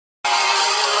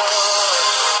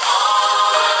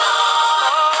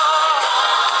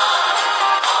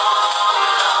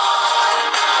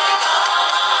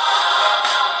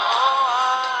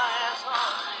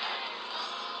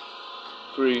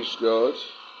Praise God.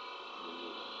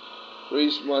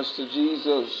 Praise Master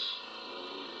Jesus.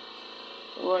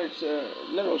 Alright,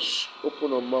 let us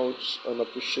open our mouths and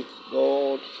appreciate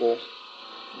God for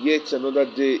yet another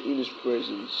day in His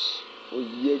presence, for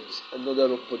yet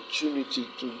another opportunity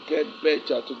to get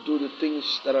better, to do the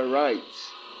things that are right.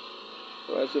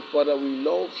 Alright, so Father, we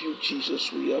love you,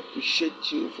 Jesus. We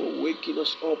appreciate you for waking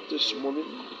us up this morning.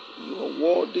 You are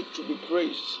worthy to be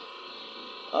praised.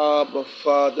 Abba,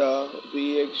 Father,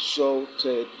 be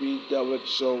exalted, be thou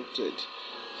exalted.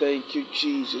 Thank you,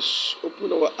 Jesus.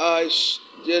 Open our eyes,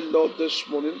 dear Lord, this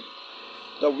morning,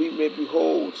 that we may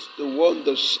behold the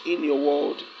wonders in your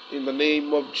word, in the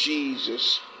name of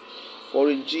Jesus. For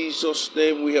in Jesus'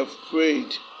 name we have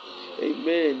prayed.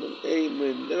 Amen and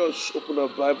amen. Let us open our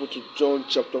Bible to John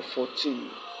chapter 14.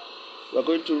 We are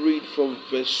going to read from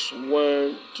verse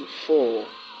 1 to 4.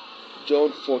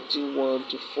 John 14, 1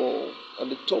 to 4. And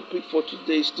the topic for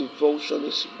today's devotion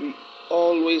is be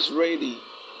always ready.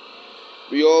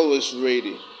 Be always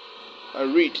ready. I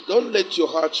read, don't let your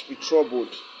hearts be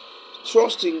troubled.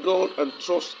 Trust in God and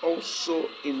trust also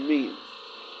in me.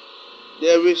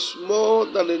 There is more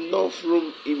than enough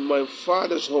room in my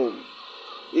Father's home.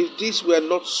 If this were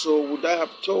not so, would I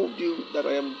have told you that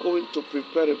I am going to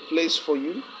prepare a place for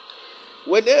you?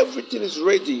 When everything is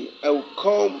ready, I will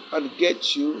come and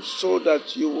get you so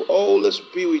that you will always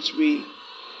be with me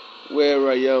where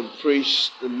I am. Praise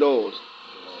the Lord.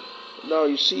 Now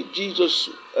you see, Jesus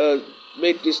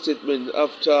made this statement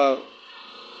after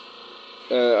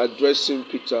addressing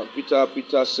Peter.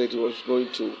 Peter said he was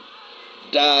going to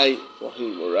die for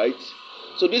him. All right.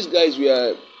 So these guys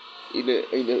were we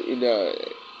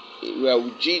are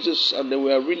with Jesus, and then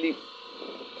we are really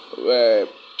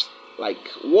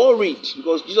worried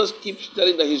because Jesus keeps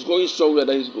telling that he's going somewhere,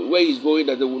 that where he's going,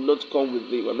 that they will not come with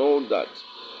him and all that.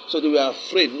 So they were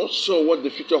afraid, not sure what the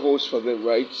future holds for them,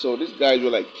 right? So these guys were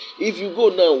like, if you go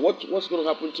now, what's going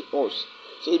to happen to us?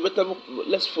 So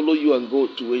let's follow you and go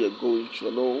to where you're going to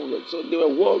and all that. So they were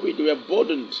worried, they were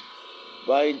burdened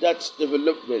by that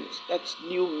development, that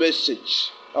new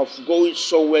message of going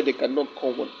somewhere they cannot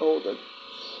come and all that.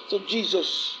 So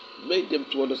Jesus made them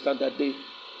to understand that they,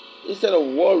 instead of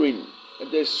worrying,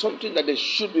 there's something that they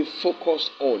should be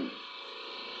focused on.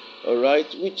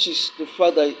 Alright, which is the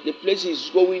fact that the place he's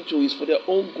going to is for their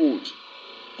own good,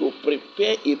 to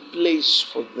prepare a place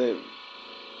for them,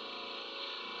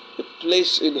 a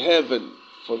place in heaven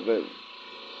for them,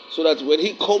 so that when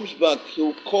he comes back, he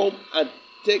will come and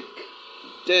take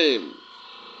them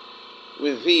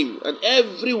with him, and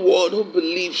everyone who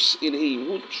believes in him,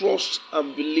 who trusts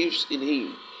and believes in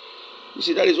him. You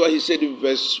see, that is why he said in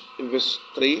verse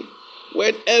 3,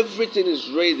 when everything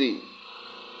is ready,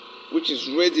 which is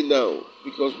ready now,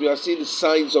 because we are seeing the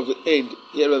signs of the end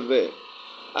here and there,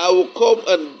 I will come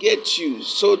and get you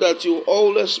so that you will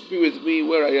always be with me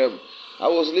where I am. I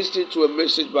was listening to a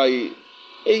message by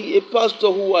a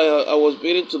pastor who I was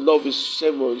beginning to love his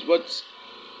sermons, but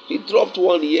he dropped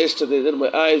one yesterday. Then my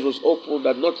eyes was opened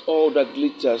that not all that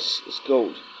glitters is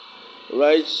gold.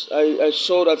 Right? I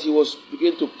saw that he was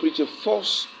beginning to preach a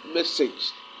false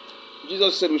message.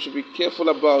 Jesus said we should be careful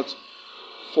about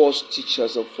false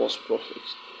teachers and false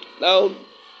prophets. Now,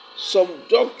 some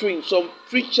doctrine, some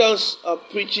preachers are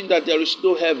preaching that there is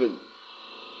no heaven,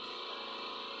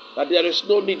 that there is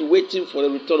no need waiting for the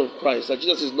return of Christ, that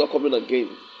Jesus is not coming again.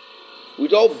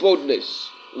 With all boldness,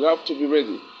 we have to be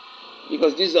ready,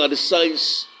 because these are the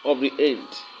signs of the end.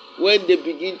 When they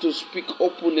begin to speak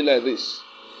openly like this,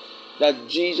 that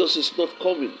Jesus is not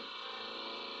coming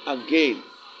again.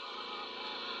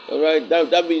 Alright,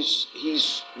 that means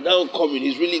he's now coming,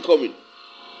 he's really coming.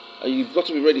 And you've got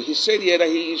to be ready. He said here that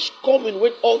he is coming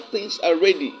when all things are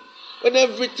ready, when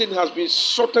everything has been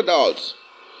sorted out.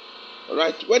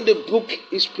 Alright, when the book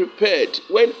is prepared,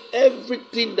 when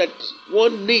everything that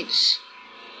one needs,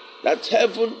 that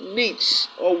heaven needs,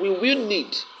 or we will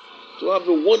need to have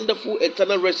a wonderful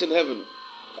eternal rest in heaven,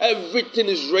 everything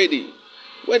is ready.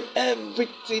 When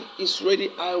everything is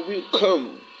ready, I will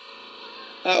come.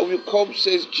 I will come,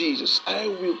 says Jesus. I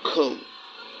will come.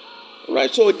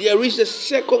 Right, so there is a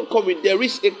second coming. There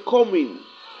is a coming.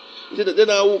 He said,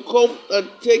 then I will come and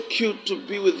take you to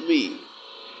be with me.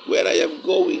 Where I am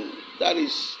going, that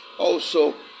is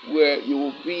also where you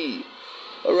will be.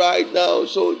 Alright, now,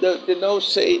 so they now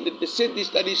say, they say this,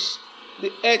 that is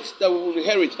the earth that we will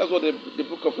inherit. That's what the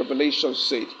book of Revelation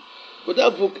said. But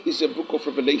that book is a book of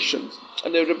Revelation.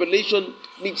 And the revelation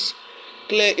needs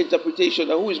clear interpretation.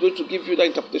 And who is going to give you that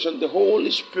interpretation? The Holy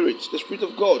Spirit, the Spirit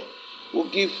of God, will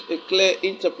give a clear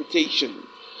interpretation.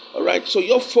 Alright, so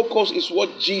your focus is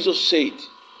what Jesus said.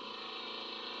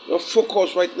 Your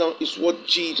focus right now is what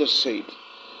Jesus said.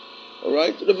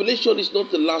 Alright? Revelation is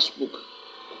not the last book.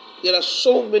 There are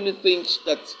so many things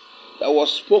that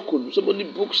was spoken, so many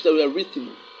books that were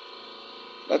written,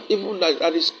 that even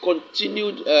that is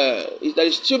continued, that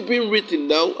is still being written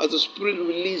now as the Spirit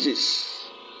releases.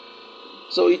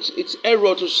 So it's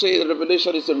error to say that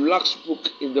Revelation is the last book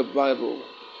in the Bible.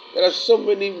 There are so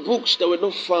many books that were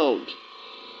not found,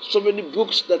 so many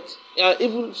books that are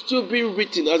even still being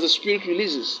written as the Spirit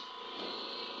releases.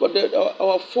 But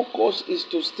our focus is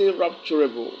to stay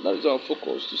rapturable. That is our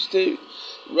focus, to stay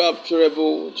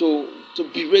rapturable, to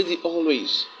be ready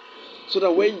always. So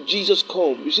that when Jesus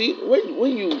comes, you see,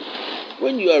 when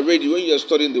you are ready, when you are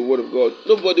studying the Word of God,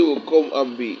 nobody will come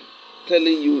and be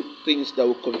telling you things that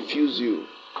will confuse you.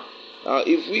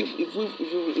 If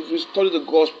we study the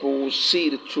gospel, we'll see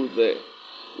the truth there,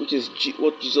 which is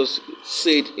what Jesus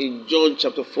said in John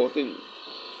chapter 14.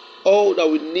 All that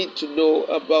we need to know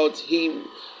about Him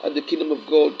and the kingdom of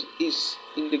God is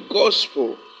in the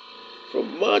gospel,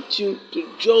 from Matthew to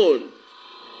John.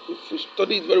 If we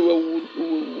study it very well, we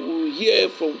will hear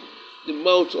from the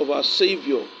mouth of our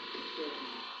Savior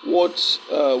what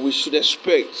we should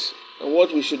expect and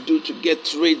what we should do to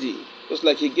get ready. Just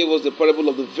like He gave us the parable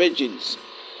of the virgins.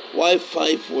 Why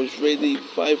 5 was ready,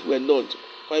 5 were not.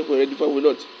 5 were ready, 5 were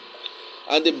not.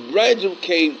 And the bridegroom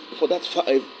came for that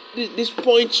 5. This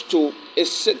points to a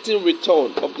certain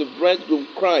return of the bridegroom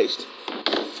Christ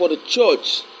for the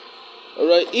church.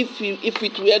 Alright, if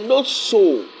it were not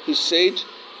so, He said,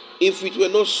 if it were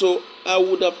not so, I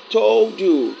would have told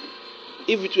you.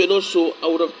 If it were not so, I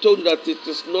would have told you that it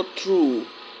is not true.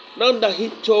 Now that He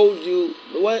told you,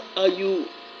 why are you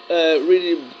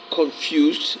really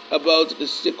confused about the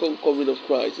second coming of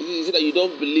Christ? Is it that you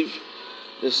don't believe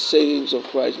the sayings of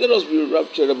Christ? Let us be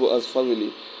rapturable as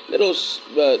family. Let us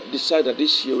decide that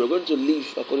this year we're going to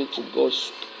live according to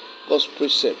God's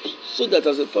precepts, so that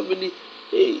as a family,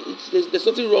 there's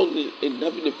nothing wrong in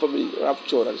having a family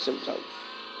raptured at the same time.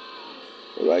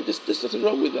 All right, there's nothing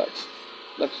wrong with that.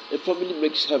 That a family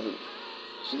makes heaven.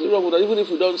 There's nothing wrong with that. Even if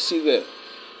we don't see there,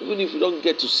 even if we don't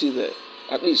get to see there,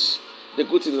 at least the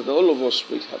good thing is that all of us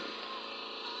make heaven.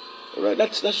 All right,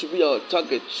 that should be our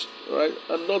target. All right,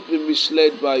 and not be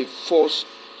misled by false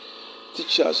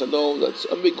teachers and all that.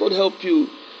 And may God help you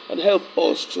and help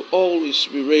us to always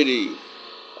be ready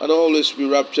and always be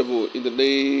rapturable in the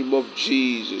name of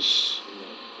Jesus.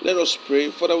 Let us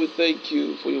pray. Father, we thank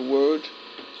you for your word.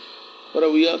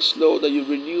 Father, we ask, Lord, that you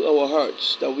renew our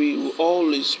hearts, that we will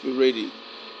always be ready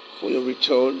for your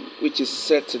return, which is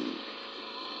certain.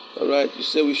 All right, you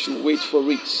say we should wait for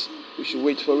it. We should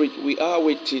wait for it. We are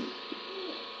waiting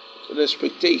with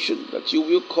expectation that you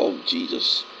will come,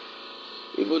 Jesus.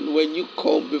 Even when you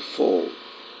come before,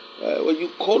 when you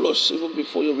call us even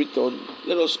before your return,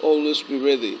 let us always be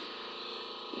ready.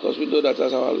 Because we know that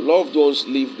as our loved ones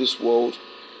leave this world,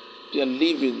 they are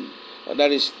leaving, and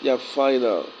that is their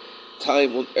final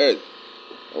time on earth.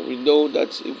 And we know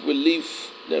that if we leave,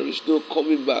 there is no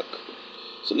coming back.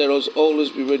 So let us always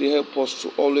be ready. Help us to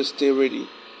always stay ready,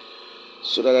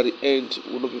 so that at the end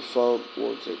we will not be found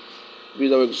wanting. Be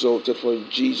thou exalted, for in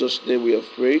Jesus' name we have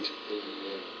prayed.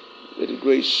 May the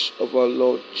grace of our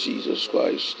Lord Jesus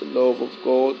Christ, the love of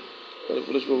God, and the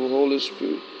fellowship of the Holy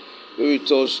Spirit be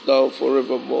with us now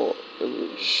forevermore.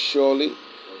 And surely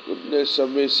goodness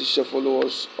and mercy shall follow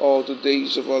us all the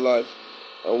days of our life,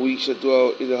 and we shall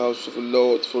dwell in the house of the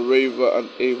Lord forever and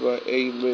ever. Amen.